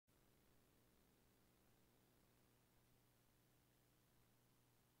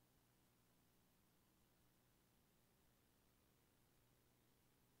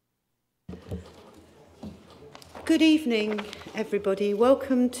Good evening, everybody.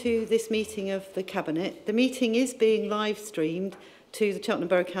 Welcome to this meeting of the Cabinet. The meeting is being live streamed to the Cheltenham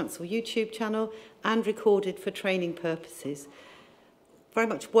Borough Council YouTube channel and recorded for training purposes. Very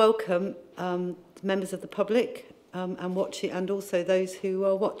much welcome members of the public and also those who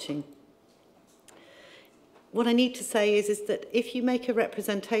are watching. What I need to say is that if you make a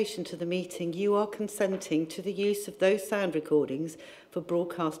representation to the meeting, you are consenting to the use of those sound recordings for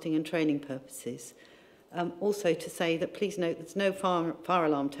broadcasting and training purposes. Also to say that please note there's no fire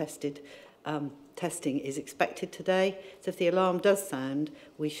alarm testing is expected today. So if the alarm does sound,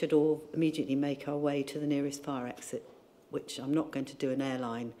 we should all immediately make our way to the nearest fire exit, which I'm not going to do an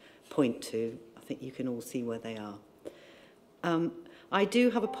airline point to. I think you can all see where they are. I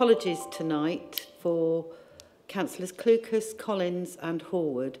do have apologies tonight for Councillors Clucas, Collins and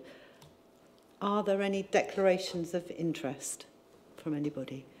Horwood. Are there any declarations of interest from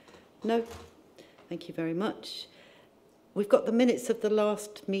anybody? No? Thank you very much. We've got the minutes of the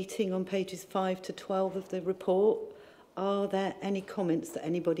last meeting on pages 5 to 12 of the report. Are there any comments that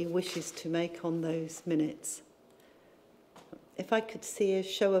anybody wishes to make on those minutes? If I could see a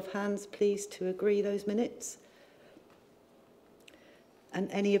show of hands, please, to agree those minutes.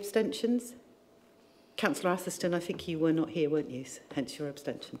 And any abstentions? Councillor Atherstone, I think you were not here, weren't you? Hence your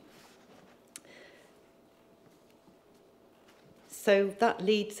abstention. So that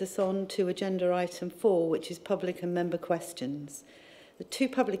leads us on to agenda item 4, which is public and member questions. The 2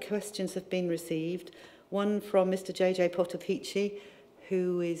 public questions have been received. One from Mr. JJ Potopici,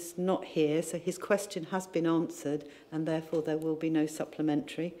 who is not here, so his question has been answered, and therefore there will be no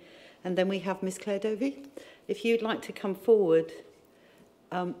supplementary. And then we have Ms. Claire Dovey. If you'd like to come forward,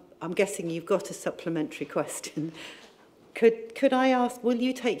 I'm guessing you've got a supplementary question. Could I ask, will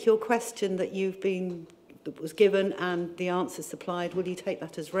you take your question that was given and the answer supplied, will you take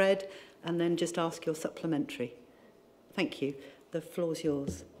that as read and then just ask your supplementary? Thank you. The floor's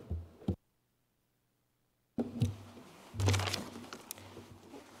yours.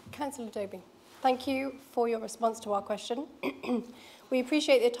 Councillor Dobie, thank you for your response to our question. We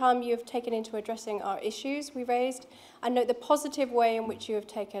appreciate the time you have taken into addressing our issues we raised and note the positive way in which you have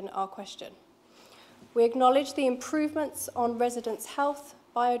taken our question. We acknowledge the improvements on residents' health,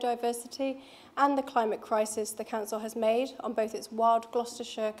 biodiversity and the climate crisis the Council has made on both its Wild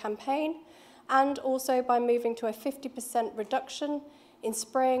Gloucestershire campaign and also by moving to a 50% reduction in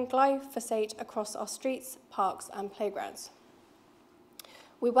spraying glyphosate across our streets, parks and playgrounds.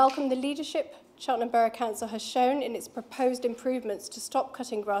 We welcome the leadership Cheltenham Borough Council has shown in its proposed improvements to stop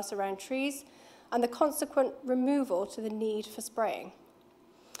cutting grass around trees and the consequent removal to the need for spraying.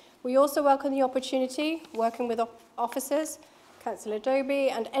 We also welcome the opportunity, working with officers, Councillor Dobie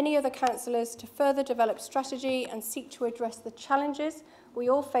and any other councillors to further develop strategy and seek to address the challenges we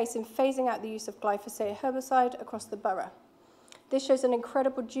all face in phasing out the use of glyphosate herbicide across the borough. This shows an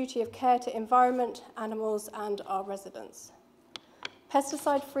incredible duty of care to environment, animals and our residents.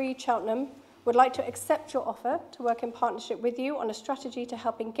 Pesticide-free Cheltenham would like to accept your offer to work in partnership with you on a strategy to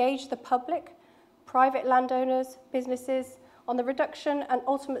help engage the public, private landowners, businesses on the reduction and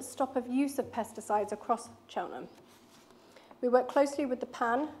ultimate stop of use of pesticides across Cheltenham. We work closely with the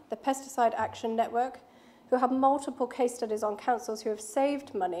PAN, the Pesticide Action Network, who have multiple case studies on councils who have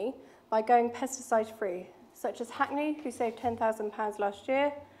saved money by going pesticide-free, such as Hackney, who saved £10,000 last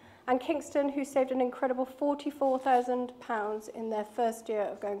year, and Kingston, who saved an incredible £44,000 in their first year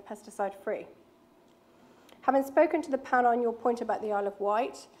of going pesticide-free. Having spoken to the PAN on your point about the Isle of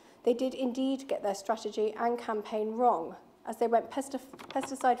Wight, they did indeed get their strategy and campaign wrong, as they went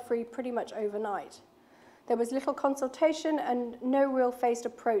pesticide-free pretty much overnight. There was little consultation and no real phased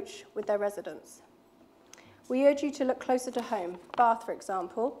approach with their residents. We urge you to look closer to home. Bath, for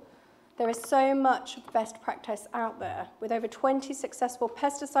example. There is so much best practice out there. With over 20 successful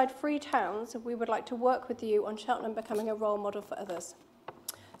pesticide-free towns, we would like to work with you on Cheltenham becoming a role model for others.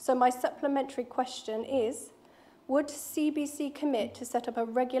 So my supplementary question is, would CBC commit to set up a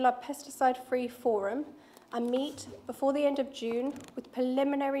regular pesticide-free forum and meet before the end of June with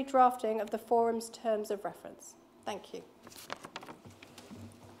preliminary drafting of the forum's terms of reference? Thank you.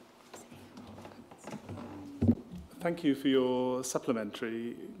 Thank you for your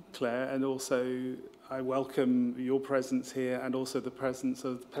supplementary, Claire, and also I welcome your presence here and also the presence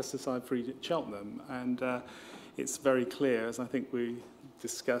of Pesticide-Free Cheltenham. And it's very clear, as I think we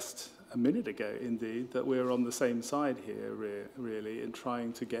discussed a minute ago, indeed, that we're on the same side here, really, in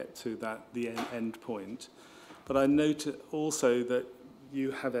trying to get to the end point. But I note also that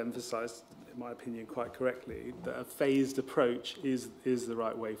you have emphasised, in my opinion, quite correctly, that a phased approach is the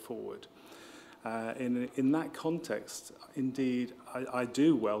right way forward. In that context, indeed, I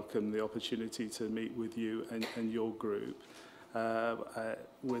do welcome the opportunity to meet with you and your group,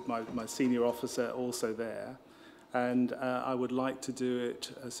 with my senior officer also there. And I would like to do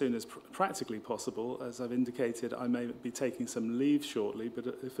it as soon as practically possible. As I've indicated, I may be taking some leave shortly, but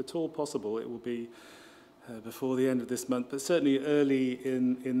if at all possible, it will be before the end of this month, but certainly early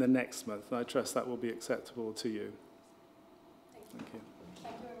in the next month. And I trust that will be acceptable to you. Thank you.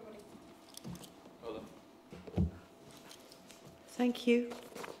 Thank you, everybody. Well done. Thank you.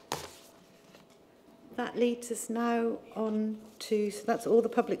 That leads us now on to, so that's all the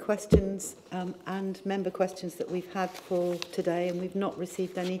public questions and member questions that we've had for today, and we've not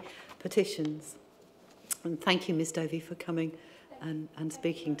received any petitions. And thank you, Ms Dovey, for coming and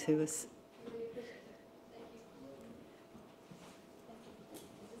speaking to us.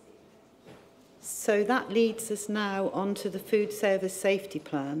 So that leads us now on to the Food Service Safety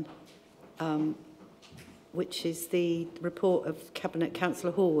Plan, which is the report of Cabinet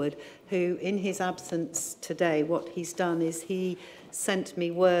Councillor Horwood, who, in his absence today, what he's done is he sent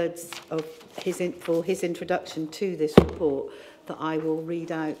me words of for his introduction to this report that I will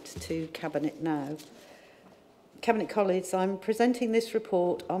read out to Cabinet now. Cabinet colleagues, I'm presenting this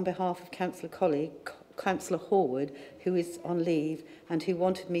report on behalf of Councillor Horwood, who is on leave and who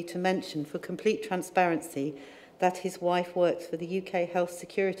wanted me to mention, for complete transparency, that his wife works for the UK Health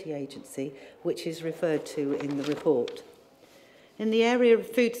Security Agency, which is referred to in the report. In the area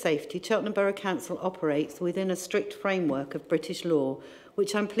of food safety, Cheltenham Borough Council operates within a strict framework of British law,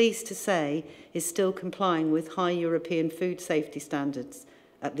 which I'm pleased to say is still complying with high European food safety standards,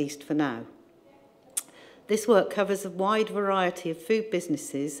 at least for now. This work covers a wide variety of food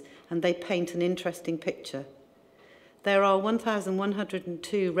businesses, and they paint an interesting picture. There are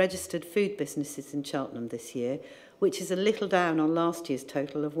 1,102 registered food businesses in Cheltenham this year, which is a little down on last year's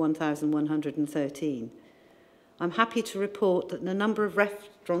total of 1,113. I'm happy to report that the number of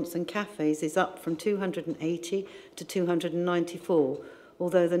restaurants and cafes is up from 280 to 294,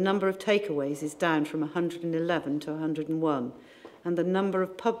 although the number of takeaways is down from 111 to 101, and the number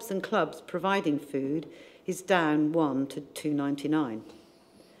of pubs and clubs providing food is down 1 to 299.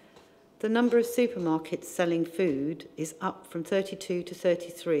 The number of supermarkets selling food is up from 32 to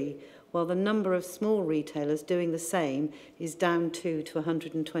 33, while the number of small retailers doing the same is down 2 to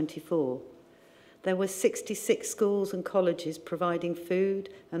 124. There were 66 schools and colleges providing food,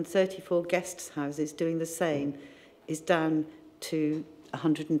 and 34 guest houses doing the same is down to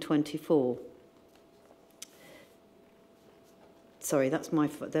 124. Sorry, that's my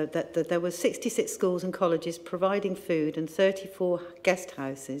fault. There were 66 schools and colleges providing food and 34 guest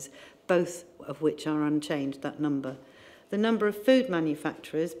houses, both of which are unchanged, that number. The number of food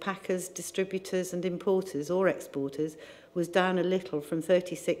manufacturers, packers, distributors and importers or exporters was down a little from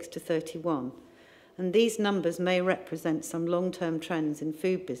 36 to 31. And these numbers may represent some long-term trends in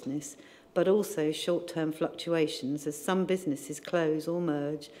food business, but also short-term fluctuations as some businesses close or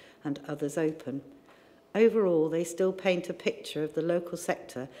merge and others open. Overall, they still paint a picture of the local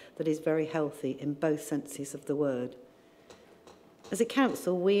sector that is very healthy in both senses of the word. As a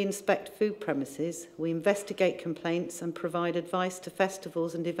council, we inspect food premises, we investigate complaints and provide advice to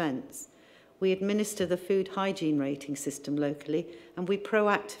festivals and events. We administer the food hygiene rating system locally, and we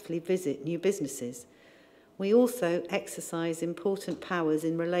proactively visit new businesses. We also exercise important powers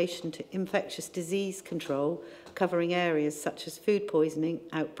in relation to infectious disease control, covering areas such as food poisoning,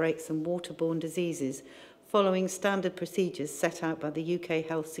 outbreaks and waterborne diseases, following standard procedures set out by the UK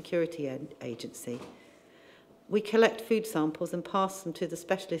Health Security Agency. We collect food samples and pass them to the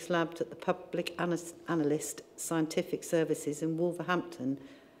specialist labs at the Public Analyst Scientific Services in Wolverhampton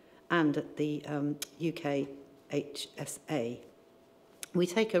and at the UK HSA. We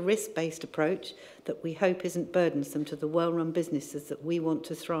take a risk-based approach that we hope isn't burdensome to the well-run businesses that we want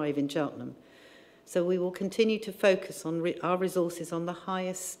to thrive in Cheltenham. So we will continue to focus on our resources on the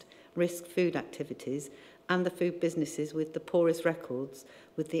highest risk food activities and the food businesses with the poorest records,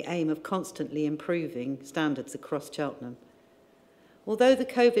 with the aim of constantly improving standards across Cheltenham. Although the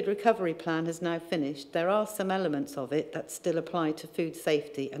COVID recovery plan has now finished, there are some elements of it that still apply to food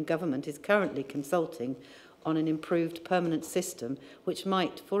safety, and government is currently consulting on an improved permanent system, which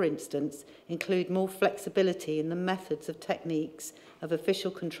might, for instance, include more flexibility in the methods of techniques of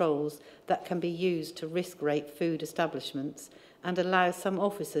official controls that can be used to risk rate food establishments and allow some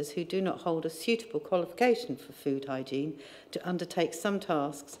officers who do not hold a suitable qualification for food hygiene to undertake some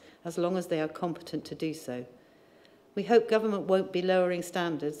tasks as long as they are competent to do so. We hope government won't be lowering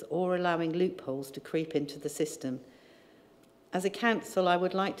standards or allowing loopholes to creep into the system. As a council, I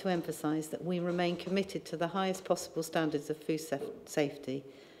would like to emphasise that we remain committed to the highest possible standards of food safety,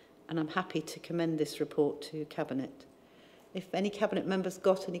 and I'm happy to commend this report to Cabinet. If any Cabinet members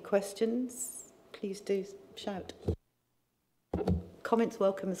got any questions, please do shout. Comments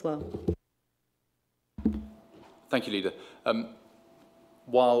welcome as well. Thank you, Leader.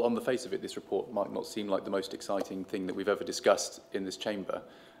 While on the face of it, this report might not seem like the most exciting thing that we've ever discussed in this chamber,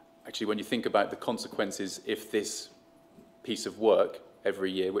 actually, when you think about the consequences if this piece of work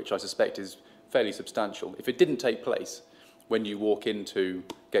every year, which I suspect is fairly substantial, if it didn't take place when you walk in to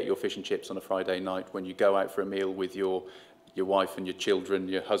get your fish and chips on a Friday night, when you go out for a meal with your wife and your children,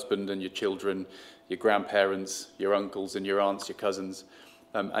 your husband and your children, your grandparents, your uncles and your aunts, your cousins,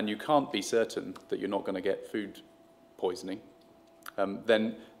 and you can't be certain that you're not going to get food poisoning,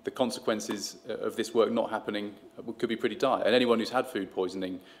 then the consequences of this work not happening could be pretty dire. And anyone who's had food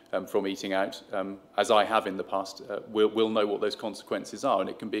poisoning from eating out, as I have in the past, will know what those consequences are, and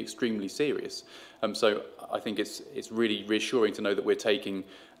it can be extremely serious. So I think it's really reassuring to know that we're taking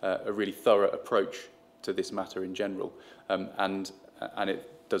a really thorough approach to this matter in general, and it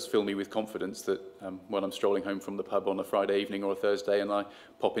does fill me with confidence that when I'm strolling home from the pub on a Friday evening or a Thursday and I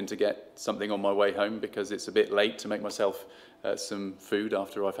pop in to get something on my way home because it's a bit late to make myself some food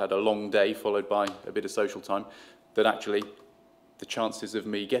after I've had a long day followed by a bit of social time, that actually the chances of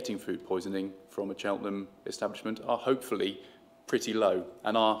me getting food poisoning from a Cheltenham establishment are hopefully pretty low.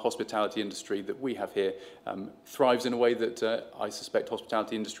 And our hospitality industry that we have here thrives in a way that I suspect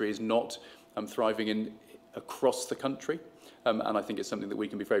hospitality industry is not thriving in across the country. And I think it's something that we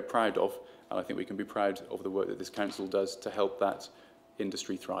can be very proud of, and I think we can be proud of the work that this council does to help that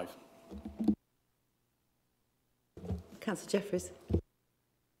industry thrive. Councillor Jeffries.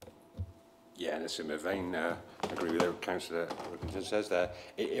 Yeah, in a similar vein, I agree with what Councillor Wilkinson says there.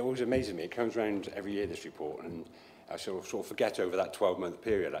 It always amazes me. It comes around every year, this report, and I sort of forget over that 12-month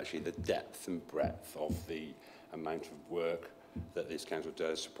period, actually, the depth and breadth of the amount of work that this council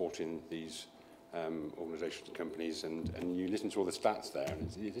does supporting these organisations and companies, and you listen to all the stats there,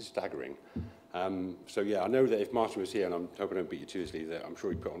 and it is staggering. So yeah, I know that if Martin was here, and I'm hoping I don't beat you too easily, that I'm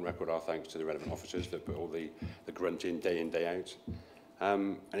sure he'd put on record our thanks to the relevant officers that put all the grunt in, day out.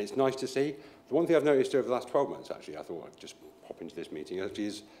 And it's nice to see. The one thing I've noticed over the last 12 months, actually, I thought I'd just pop into this meeting, actually,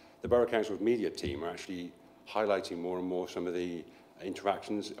 is the Borough Council's media team are actually highlighting more and more some of the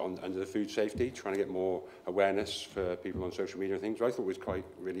interactions under the food safety, trying to get more awareness for people on social media and things, which I thought was quite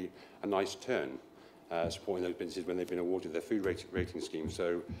really a nice turn, supporting those businesses when they've been awarded their food rating scheme.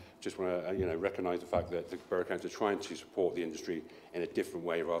 So just want to recognise the fact that the Borough Council are trying to support the industry in a different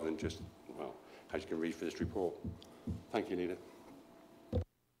way rather than just, well, as you can read for this report. Thank you, Leader.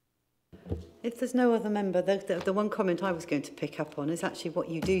 If there's no other member, the one comment I was going to pick up on is actually what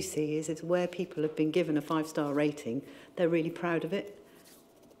you do see is it's where people have been given a 5-star rating, they're really proud of it.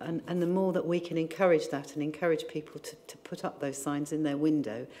 And the more that we can encourage that and encourage people to put up those signs in their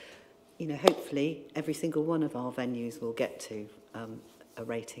window, hopefully every single one of our venues will get to a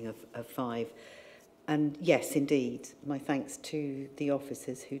rating of 5. And yes, indeed, my thanks to the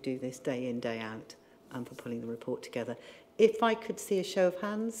officers who do this day in, day out, for pulling the report together. If I could see a show of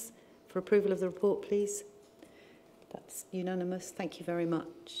hands for approval of the report, please. That's unanimous. Thank you very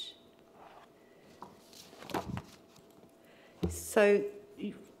much. So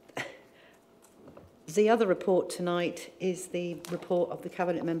the other report tonight is the report of the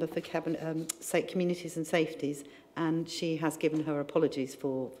Cabinet Member for Communities and Safeties, and she has given her apologies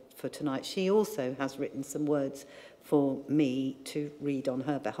for tonight. She also has written some words for me to read on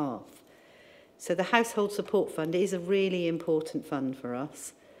her behalf. So the Household Support Fund is a really important fund for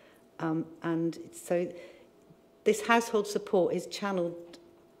us. And so this household support is channelled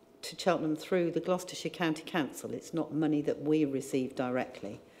to Cheltenham through the Gloucestershire County Council. It's not money that we receive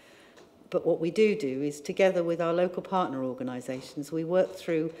directly. But what we do is, together with our local partner organisations, we work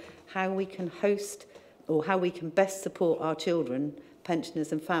through how we can host or how we can best support our children,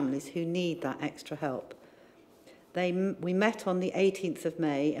 pensioners and families who need that extra help. We met on the 18th of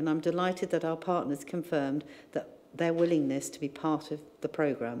May, and I'm delighted that our partners confirmed that their willingness to be part of the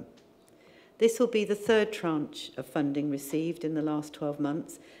programme. This will be the 3rd tranche of funding received in the last 12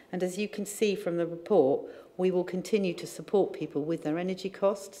 months, and as you can see from the report, we will continue to support people with their energy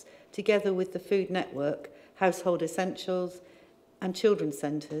costs, together with the Food Network, Household Essentials and Children's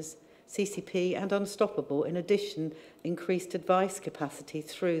Centres, CCP and Unstoppable. In addition, increased advice capacity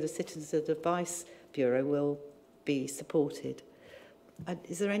through the Citizens Advice Bureau will be supported.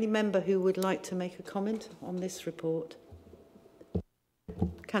 Is there any member who would like to make a comment on this report?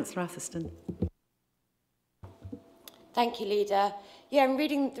 Councillor Atherstone. Thank you, Leader. Yeah, in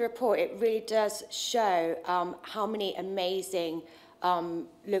reading the report, it really does show how many amazing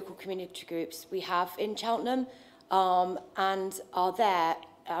local community groups we have in Cheltenham and are there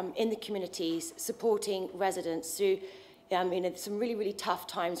in the communities, supporting residents through some really, really tough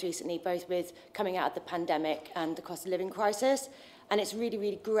times recently, both with coming out of the pandemic and the cost of living crisis. And it's really,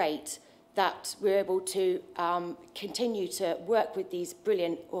 really great that we're able to continue to work with these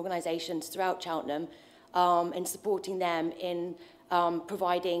brilliant organisations throughout Cheltenham and supporting them in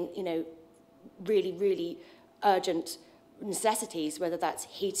providing, really, really urgent necessities, whether that's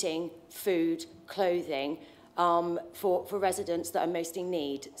heating, food, clothing, for residents that are most in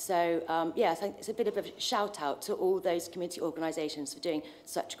need. So, yeah, I think it's a bit of a shout out to all those community organisations for doing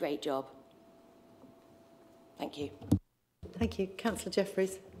such a great job. Thank you. Thank you. Councillor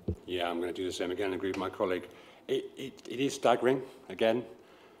Jeffreys. Yeah, I'm going to do the same again. I agree with my colleague. It is staggering, again.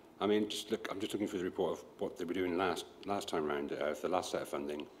 I mean, I'm just looking through the report of what they were doing last time round, the last set of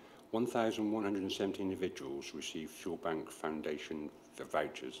funding. 1,170 individuals received Fuel Bank Foundation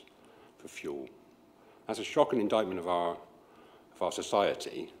vouchers for fuel. That's a shocking indictment of our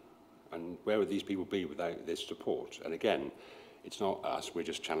society, and where would these people be without this support? And again, it's not us, we're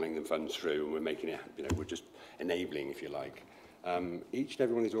just channeling the funds through and we're making it, we're just enabling, if you like. Each and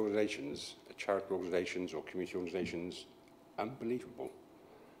every one of these organisations, charitable organisations or community organisations, unbelievable.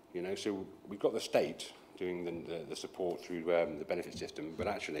 So we've got the state doing the support through the benefit system, but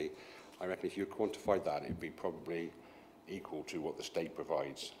actually, I reckon if you quantified that, it'd be probably equal to what the state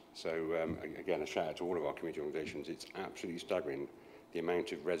provides. So again, a shout out to all of our community organisations. It's absolutely staggering the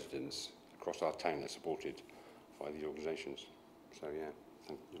amount of residents across our town that are supported by these organisations. So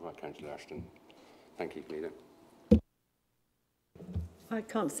yeah, you're right, Councillor Ashton. Thank you, Leader. I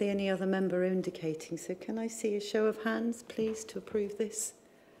can't see any other member indicating, so can I see a show of hands, please, to approve this?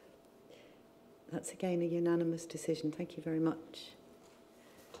 That's again a unanimous decision. Thank you very much.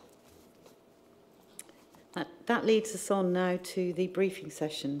 That leads us on now to the briefing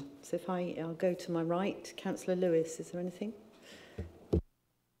session. So if I'll go to my right. Councillor Lewis, is there anything?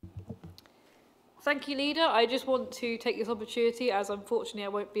 Thank you, Leader. I just want to take this opportunity, as unfortunately I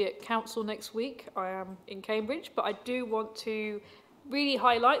won't be at Council next week. I am in Cambridge, but I do want to really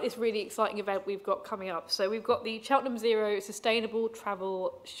highlight this really exciting event we've got coming up. So we've got the Cheltenham Zero Sustainable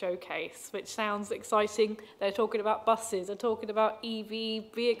Travel Showcase, which sounds exciting. They're talking about buses, they're talking about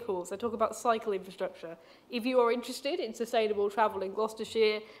EV vehicles, they're talking about cycle infrastructure. If you are interested in sustainable travel in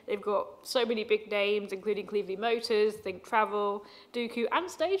Gloucestershire, they've got so many big names, including Clevedley Motors, Think Travel, Dooku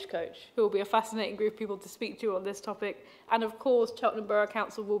and Stagecoach, who will be a fascinating group of people to speak to on this topic. And of course, Cheltenham Borough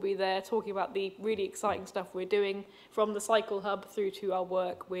Council will be there talking about the really exciting stuff we're doing, from the Cycle Hub through to our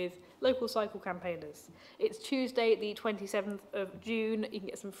work with local cycle campaigners. It's Tuesday, the 27th of June. You can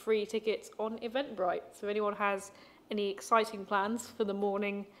get some free tickets on Eventbrite. So if anyone has any exciting plans for the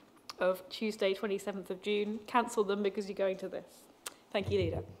morning of Tuesday, 27th of June, cancel them because you're going to this. Thank you,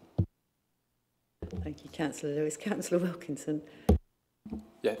 Leader. Thank you, Councillor Lewis. Councillor Wilkinson.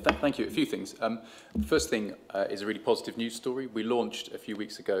 Yeah, thank you. A few things. The first thing is a really positive news story. We launched a few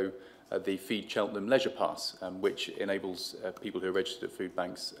weeks ago the Feed Cheltenham Leisure Pass, which enables people who are registered at food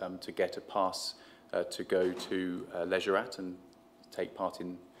banks to get a pass to go to leisure at and take part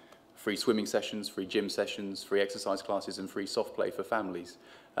in free swimming sessions, free gym sessions, free exercise classes and free soft play for families.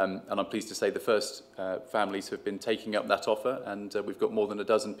 And I'm pleased to say the first families have been taking up that offer, and we've got more than a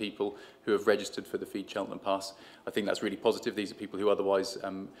dozen people who have registered for the Feed Cheltenham Pass. I think that's really positive. These are people who otherwise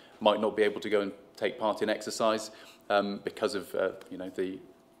might not be able to go and take part in exercise because of the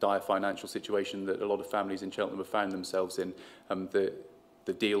dire financial situation that a lot of families in Cheltenham have found themselves in.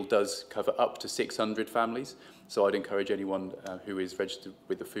 The deal does cover up to 600 families, so I'd encourage anyone who is registered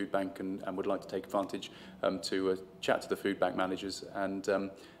with the food bank and would like to take advantage to chat to the food bank managers and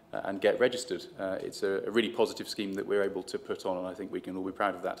get registered. It's a really positive scheme that we're able to put on, and I think we can all be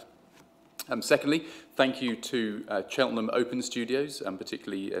proud of that. Secondly, thank you to Cheltenham Open Studios, and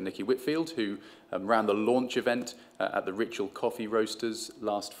particularly Nikki Whitfield, who ran the launch event at the Ritual Coffee Roasters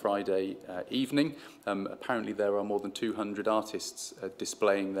last Friday evening. Apparently there are more than 200 artists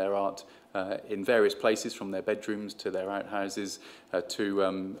displaying their art in various places, from their bedrooms to their outhouses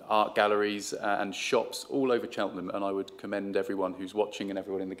to art galleries and shops all over Cheltenham, and I would commend everyone who's watching and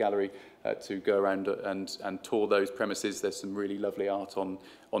everyone in the gallery to go around and tour those premises. There's some really lovely art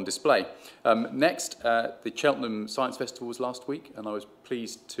on display. Next, the Cheltenham Science Festival was last week, and I was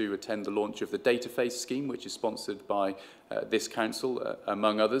pleased to attend the launch of the Dataface scheme, which is sponsored by this council,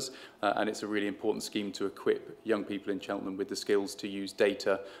 among others, and it's a really important scheme to equip young people in Cheltenham with the skills to use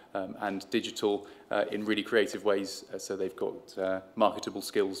data and digital in really creative ways, so they've got marketable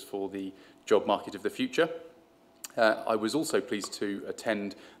skills for the job market of the future. I was also pleased to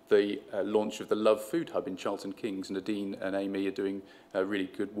attend the launch of the Love Food Hub in Charlton Kings. Nadine and Amy are doing really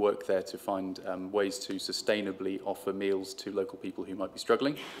good work there to find ways to sustainably offer meals to local people who might be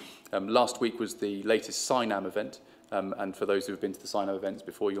struggling. Last week was the latest SINAM event, and for those who have been to the SINAM events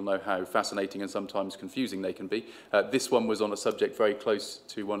before, you'll know how fascinating and sometimes confusing they can be. This one was on a subject very close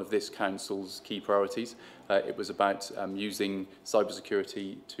to one of this council's key priorities. It was about using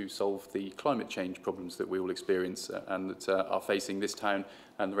cybersecurity to solve the climate change problems that we all experience and that are facing this town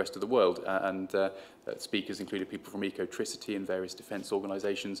and the rest of the world. Speakers included people from Ecotricity and various defence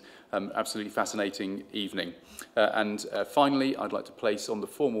organisations. Absolutely fascinating evening. Finally, I'd like to place on the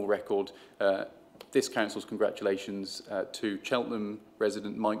formal record this council's congratulations to Cheltenham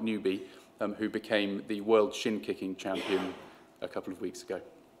resident Mike Newby, who became the world shin-kicking champion a couple of weeks ago.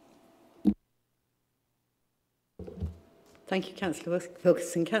 Thank you, Councillor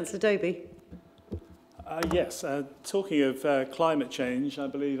Wilkinson. Councillor Doby. Yes, talking of climate change, I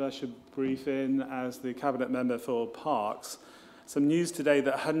believe I should brief in as the Cabinet Member for Parks. Some news today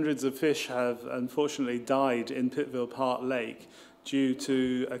that hundreds of fish have unfortunately died in Pittville Park Lake due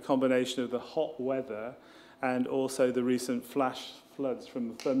to a combination of the hot weather and also the recent flash floods from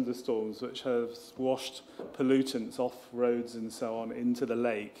the thunderstorms, which have washed pollutants off roads and so on into the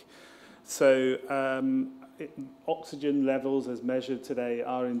lake. So oxygen levels as measured today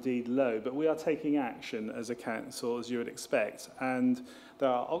are indeed low, but we are taking action as a council, as you would expect, and there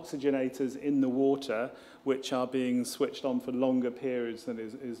are oxygenators in the water which are being switched on for longer periods than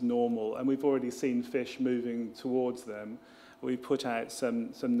is normal, and we've already seen fish moving towards them. We put out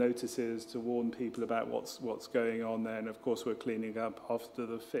some notices to warn people about what's going on there, and of course we're cleaning up after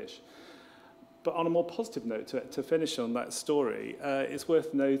the fish. But on a more positive note, to finish on that story, it's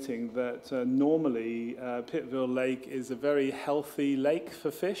worth noting that normally Pittville Lake is a very healthy lake for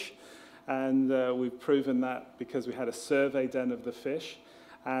fish, and we've proven that because we had a survey done of the fish.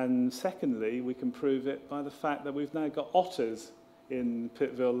 And secondly, we can prove it by the fact that we've now got otters in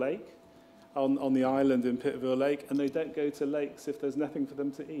Pittville Lake, on the island in Pittville Lake, and they don't go to lakes if there's nothing for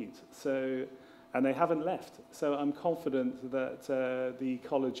them to eat. So, and they haven't left. So I'm confident that the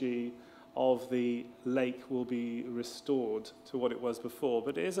ecology of the lake will be restored to what it was before.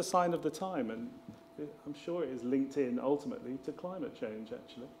 But it is a sign of the time, and I'm sure it is linked in ultimately to climate change,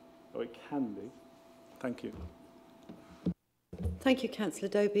 actually, or it can be. Thank you. Thank you, Councillor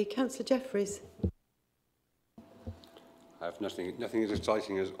Doby. Councillor Jeffries. I have nothing as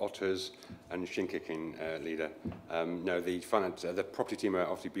exciting as otters and shin-kicking, Leader. No, the property team are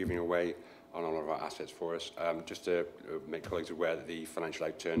obviously beavering away on all of our assets for us. Just to make colleagues aware that the financial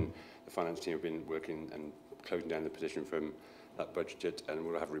outturn, the finance team have been working and closing down the position from that budgeted, and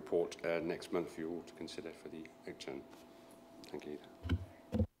we'll have a report next month for you all to consider for the outturn. Thank you.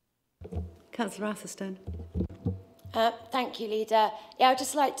 Councillor Atherstone. Thank you, Leader. Yeah, I'd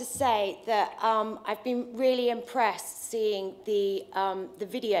just like to say that I've been really impressed seeing the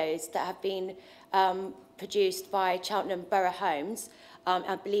videos that have been produced by Cheltenham Borough Homes,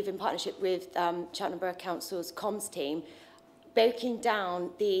 I believe in partnership with Cheltenham Borough Council's comms team, breaking down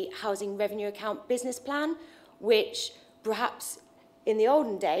the housing revenue account business plan, which perhaps in the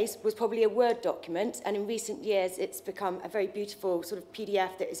olden days was probably a Word document, and in recent years it's become a very beautiful sort of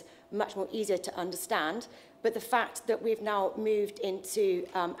PDF that is much more easier to understand. But the fact that we've now moved into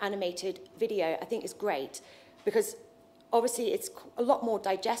animated video, I think is great, because obviously it's a lot more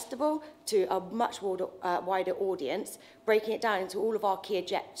digestible to a much more, wider audience, breaking it down into all of our key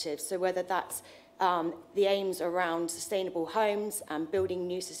objectives. So whether that's the aims around sustainable homes and building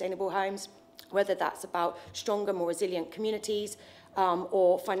new sustainable homes, whether that's about stronger, more resilient communities,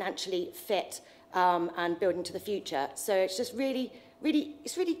 or financially fit and building to the future. So it's just really,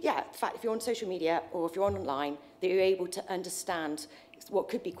 yeah, the fact if you're on social media or if you're online, that you're able to understand what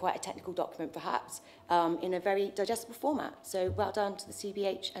could be quite a technical document perhaps in a very digestible format. So well done to the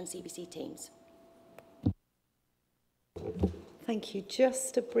CBH and CBC teams. Thank you.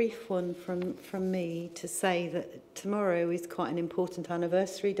 Just a brief one from me to say that tomorrow is quite an important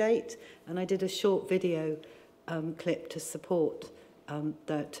anniversary date, and I did a short video clip to support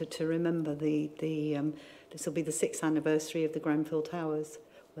to remember this will be the 6th anniversary of the Grenfell Towers,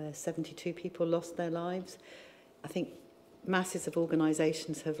 where 72 people lost their lives. I think masses of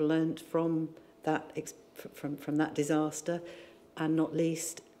organisations have learnt from that from that disaster, and not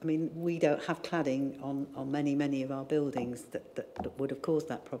least, I mean, we don't have cladding on many of our buildings that would have caused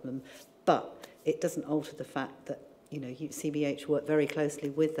that problem, but it doesn't alter the fact that, you know, CBH work very closely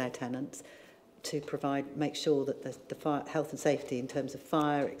with their tenants to make sure that the fire, health and safety in terms of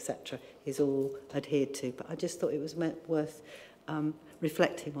fire, etc., is all adhered to. But I just thought it was worth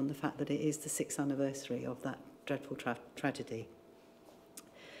reflecting on the fact that it is the 6th anniversary of that dreadful tragedy.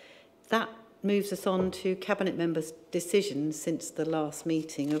 That moves us on to Cabinet members' decisions since the last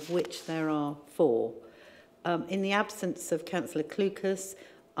meeting, of which there are 4. In the absence of Councillor Clucas,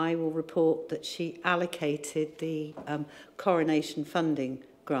 I will report that she allocated the coronation funding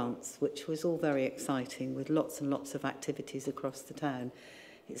grants, which was all very exciting, with lots and lots of activities across the town.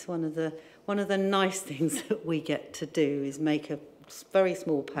 It's one of the nice things that we get to do, is make a very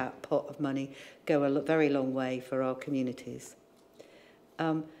small pot of money go a very long way for our communities.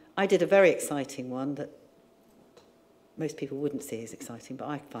 I did a very exciting one that most people wouldn't see as exciting, but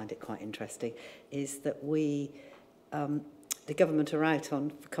I find it quite interesting, is that we, the government are out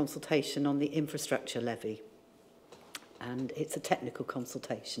on consultation on the infrastructure levy. And it's a technical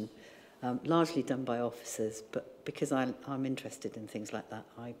consultation, largely done by officers, but because I'm interested in things like that,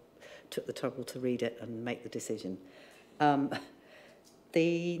 I took the trouble to read it and make the decision.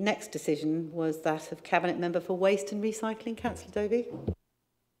 The next decision was that of Cabinet Member for Waste and Recycling, Councillor Dobie.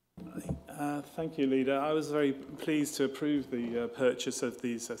 Thank you, Leader. I was very pleased to approve the purchase of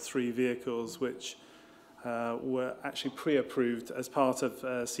these 3 vehicles, which were actually pre-approved as part of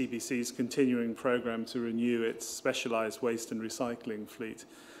CBC's continuing programme to renew its specialised waste and recycling fleet.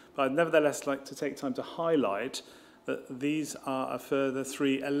 But I'd nevertheless like to take time to highlight that these are a further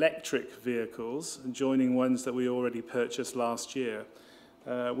 3 electric vehicles, joining ones that we already purchased last year.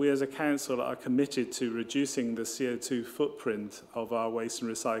 We as a council are committed to reducing the CO2 footprint of our waste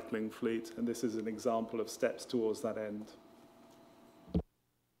and recycling fleet, and this is an example of steps towards that end.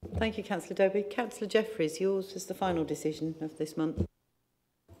 Thank you, Councillor Dobie. Councillor Jeffries, yours is the final decision of this month.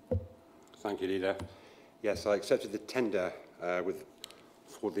 Thank you, Leader. Yes, I accepted the tender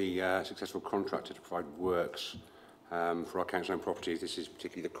for the successful contractor to provide works for our council-owned properties. This is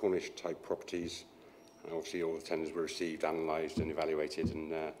particularly the Cornish-type properties. And obviously, all the tenders were received, analysed and evaluated,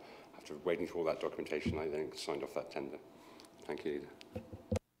 and after waiting for all that documentation, I then signed off that tender. Thank you, Leader.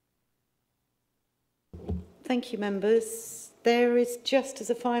 Thank you, members. There is, just as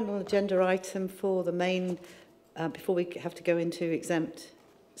a final agenda item for the main, before we have to go into exempt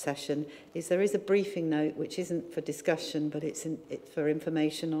session, there is a briefing note which isn't for discussion, but it's for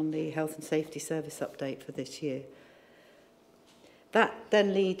information on the Health and Safety Service update for this year. That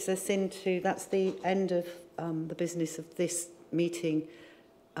then leads us into, that's the end of the business of this meeting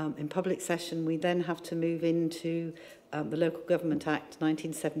in public session. We then have to move into the Local Government Act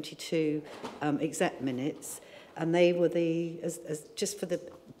 1972 exec minutes, and they were just for the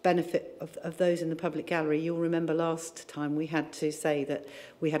benefit of those in the public gallery, you'll remember last time we had to say that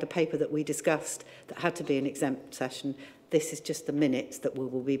we had a paper that we discussed that had to be an exempt session. This is just the minutes that we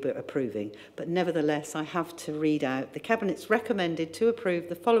will be approving. But nevertheless, I have to read out, the Cabinet's recommended to approve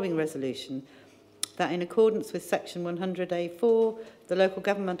the following resolution, that in accordance with section 100A4, the Local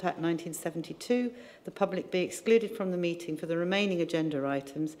Government Act 1972, the public be excluded from the meeting for the remaining agenda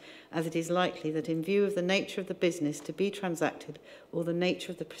items, as it is likely that in view of the nature of the business to be transacted or the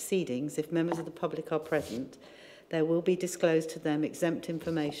nature of the proceedings, if members of the public are present, there will be disclosed to them exempt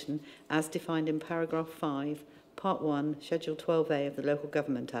information as defined in paragraph 5, Part 1, Schedule 12A of the Local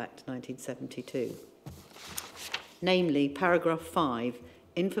Government Act 1972. Namely, paragraph 5,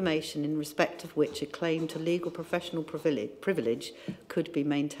 information in respect of which a claim to legal professional privilege could be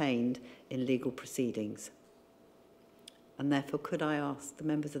maintained in legal proceedings. And therefore, could I ask the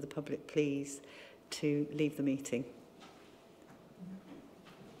members of the public, please, to leave the meeting?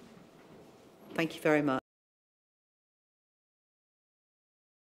 Thank you very much.